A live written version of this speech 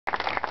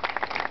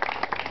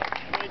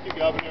Thank you,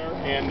 Governor,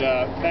 and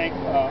thank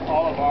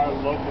all of our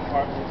local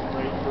partners,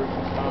 great first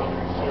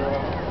responders,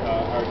 sheriff,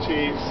 our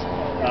chiefs.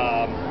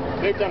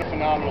 They've done a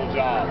phenomenal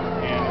job,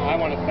 and I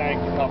want to thank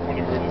the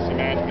California Emergency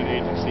Management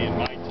Agency and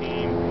my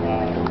team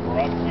for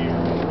up here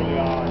early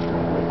on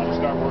to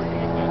start working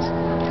with this.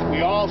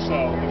 We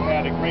also have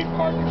had a great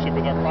partnership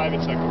with our private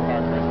sector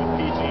partners,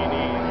 with PG&E,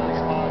 and the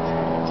response to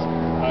this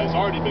has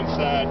already been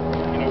said.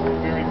 We're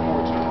very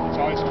fortunate.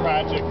 It's always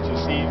tragic to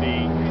see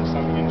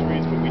some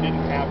injuries, but we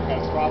didn't have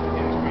catastrophic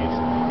injuries,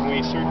 and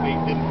we certainly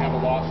didn't have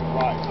a loss of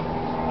life.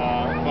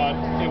 But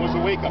it was a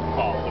wake-up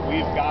call that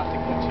we've got to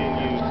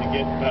continue to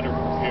get better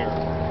prepared.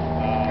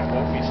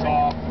 What we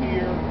saw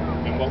here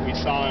and what we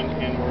saw and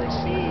we're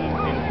seeing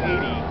in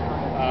Haiti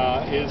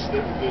is the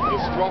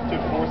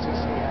destructive forces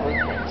of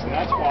earthquakes. And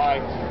that's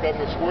why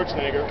Governor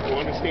Schwarzenegger, who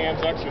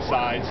understands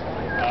exercise,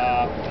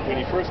 when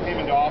he first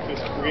came into office,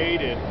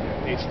 created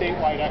a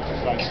statewide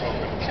exercise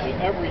program. So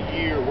that every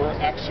year we're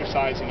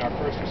exercising our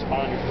first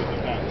responders with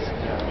events.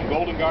 And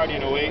Golden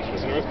Guardian 08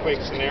 was an earthquake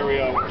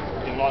scenario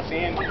in Los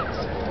Angeles,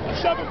 a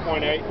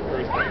 7.8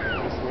 earthquake.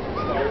 It was the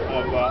start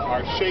of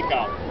our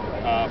shakeout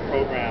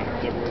program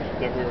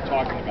that we were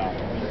talking about.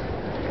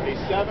 A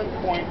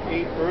 7.8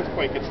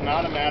 earthquake, it's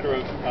not a matter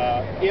of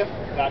if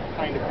that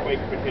kind of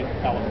quake could hit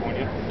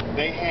California.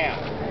 They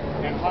have,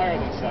 and higher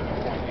than 7.8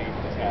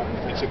 has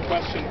happened. It's a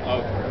question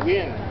of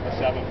when a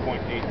 7.8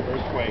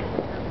 earthquake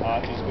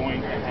is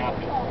going to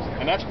happen.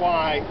 And that's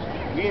why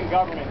we in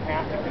government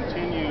have to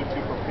continue to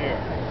prepare.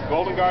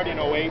 Golden Guardian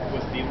 08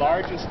 was the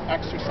largest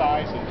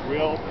exercise and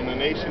drill in the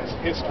nation's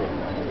history.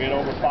 We had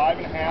over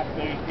 5.5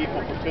 million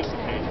people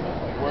participating.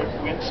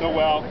 It went so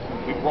well,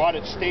 we brought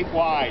it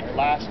statewide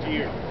last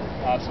year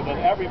so that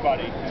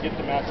everybody can get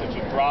the message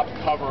of drop,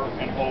 cover,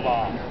 and hold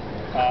on.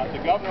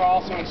 The governor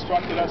also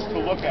instructed us to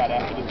look at,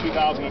 after the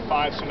 2005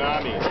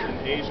 tsunami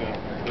in Asia,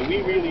 that we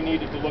really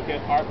needed to look at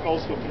our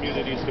coastal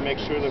communities to make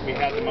sure that we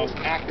had the most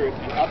accurate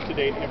and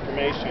up-to-date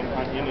information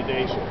on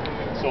inundation.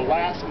 So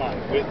last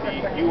month, with the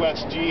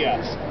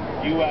USGS,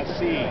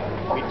 USC,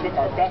 we took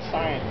our best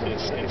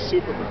scientists and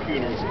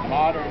supercomputers and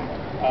modern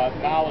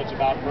knowledge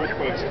about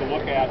earthquakes to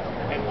look at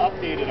and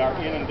updated our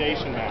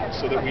inundation maps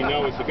so that we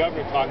know, as the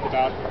governor talked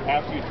about,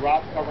 after you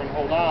drop, cover, and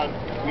hold on,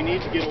 we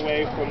need to get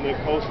away from the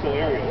coastal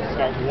areas.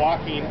 Start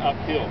walking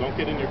uphill. Don't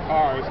get in your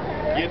cars.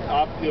 Get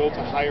uphill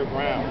to higher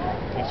ground.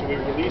 And so we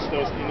released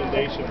those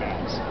inundation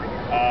maps.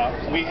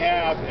 We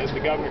have, as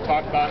the governor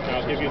talked about, and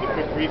I'll give you the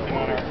quick briefing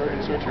on our urban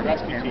search and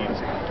rescue teams,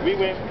 we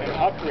went and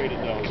upgraded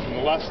those from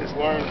the lessons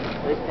learned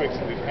from earthquakes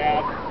that we've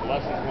had, the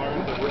lessons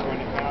learned that we're going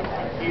to have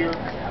here.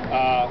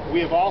 We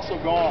have also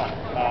gone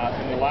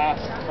in the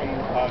last, from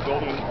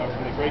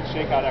the Great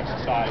Shakeout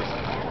exercise,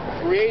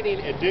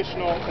 creating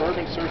additional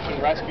urban search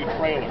and rescue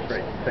trailers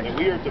that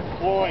we are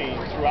deploying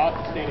throughout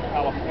the state of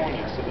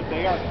California so that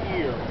they are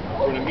here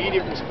for an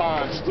immediate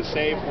response to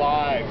save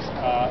lives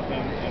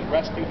and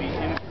rescue the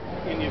injured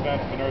in the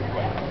event of an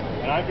earthquake.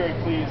 And I'm very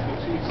pleased that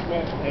Chief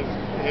Smith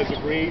has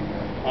agreed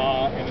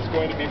and is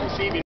going to be receiving